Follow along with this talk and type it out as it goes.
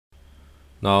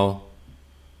Now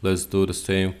let's do the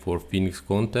same for Phoenix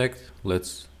Contact.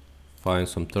 Let's find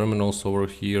some terminals over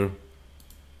here.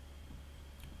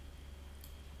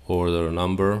 Order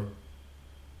number.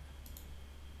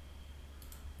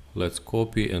 Let's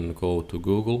copy and go to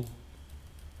Google.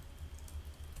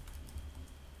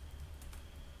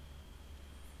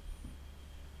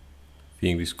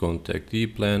 Phoenix Contact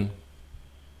Eplan.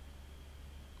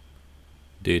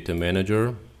 Data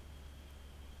Manager.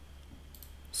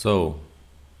 So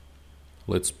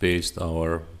let's paste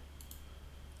our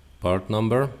part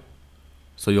number.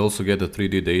 So you also get the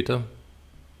 3D data,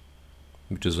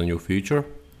 which is a new feature.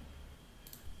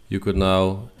 You could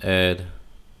now add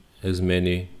as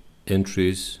many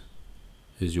entries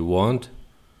as you want.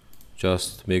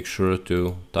 Just make sure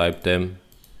to type them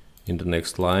in the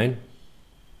next line.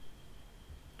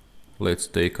 Let's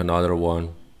take another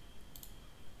one.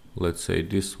 Let's say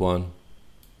this one.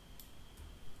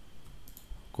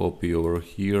 Copy over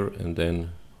here and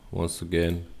then once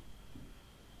again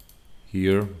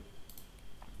here.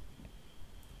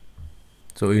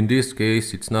 So in this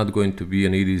case it's not going to be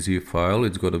an EDZ file,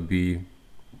 it's going to be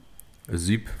a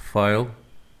zip file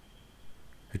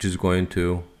which is going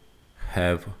to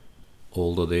have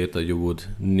all the data you would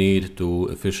need to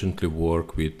efficiently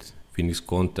work with Phoenix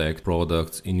Contact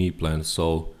products in Eplan.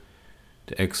 So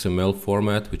the XML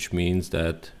format, which means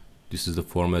that this is the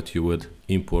format you would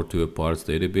import to a parts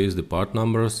database, the part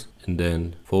numbers, and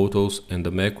then photos and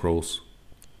the macros.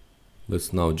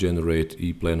 Let's now generate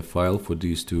Eplan file for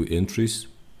these two entries.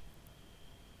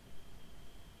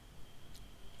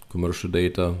 Commercial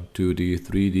data, 2D,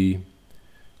 3D,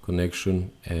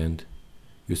 connection, and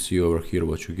you see over here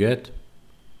what you get.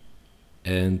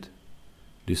 And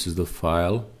this is the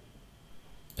file,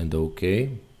 and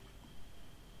OK.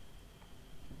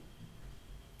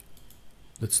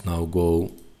 Let's now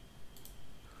go.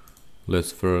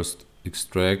 Let's first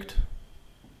extract.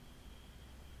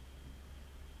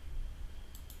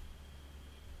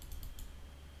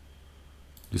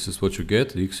 This is what you get,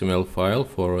 the XML file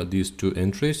for these two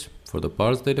entries for the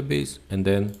parts database, and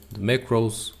then the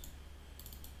macros,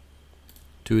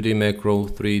 2D macro,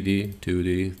 3D,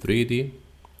 2D, 3D,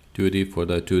 2D for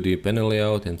the 2D panel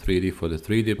layout and 3D for the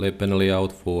 3D panel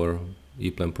layout for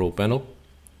Eplan Pro panel.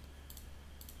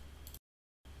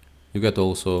 You get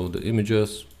also the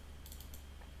images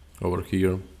over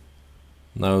here.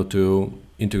 Now to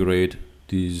integrate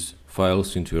these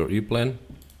files into your Eplan,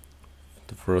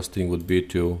 the first thing would be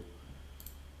to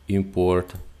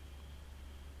import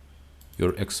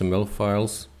your XML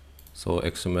files. So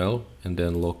XML, and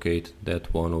then locate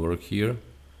that one over here.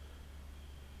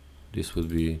 This would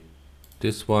be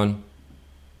this one,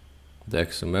 the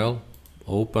XML,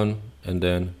 open, and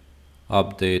then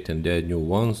update and add new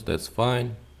ones. That's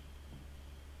fine.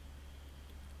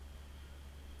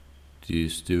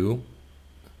 These two.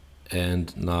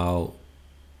 And now,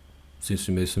 since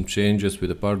we made some changes with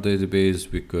the part database,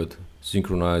 we could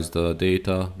synchronize the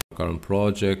data, the current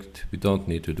project. We don't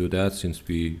need to do that since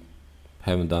we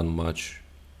haven't done much.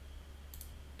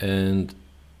 And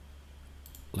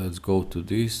let's go to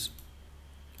this.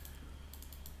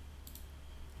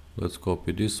 Let's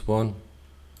copy this one.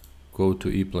 Go to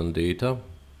Eplan data.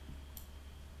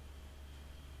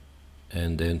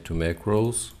 And then to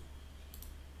macros.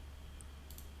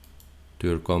 To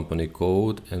your company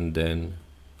code, and then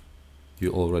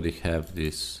you already have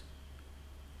this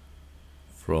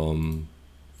from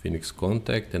Phoenix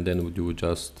Contact, and then you would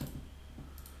just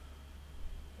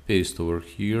paste over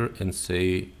here and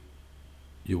say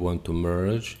you want to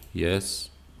merge. Yes.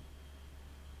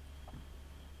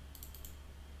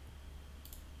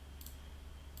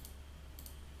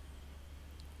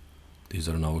 These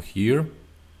are now here,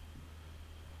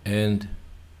 and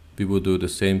we will do the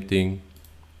same thing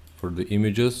for the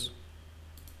images.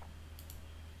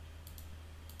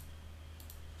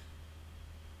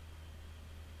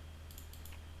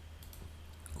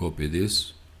 Copy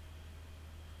this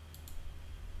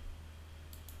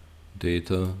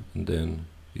data and then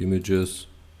images,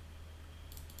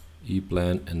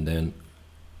 Eplan, and then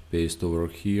paste over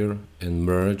here and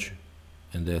merge,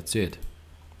 and that's it.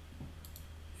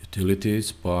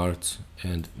 Utilities, parts,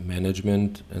 and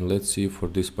management. And let's see for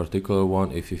this particular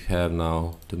one if you have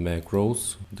now the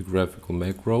macros, the graphical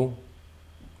macro.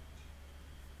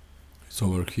 It's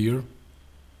over here,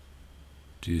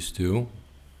 these two,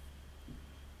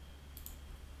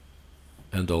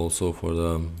 and also for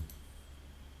the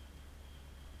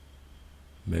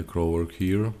macro over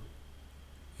here,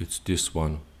 it's this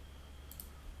one.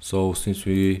 So since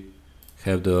we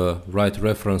have the right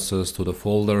references to the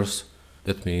folders,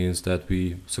 that means that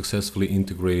we successfully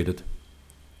integrated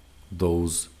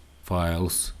those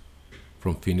files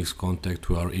from Phoenix Contact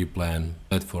to our Eplan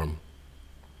platform.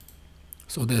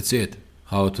 So that's it.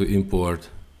 How to import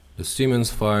the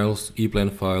Siemens files,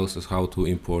 Eplan files, is how to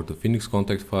import the Phoenix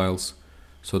Contact files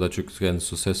so that you can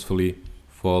successfully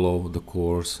follow the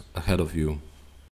course ahead of you.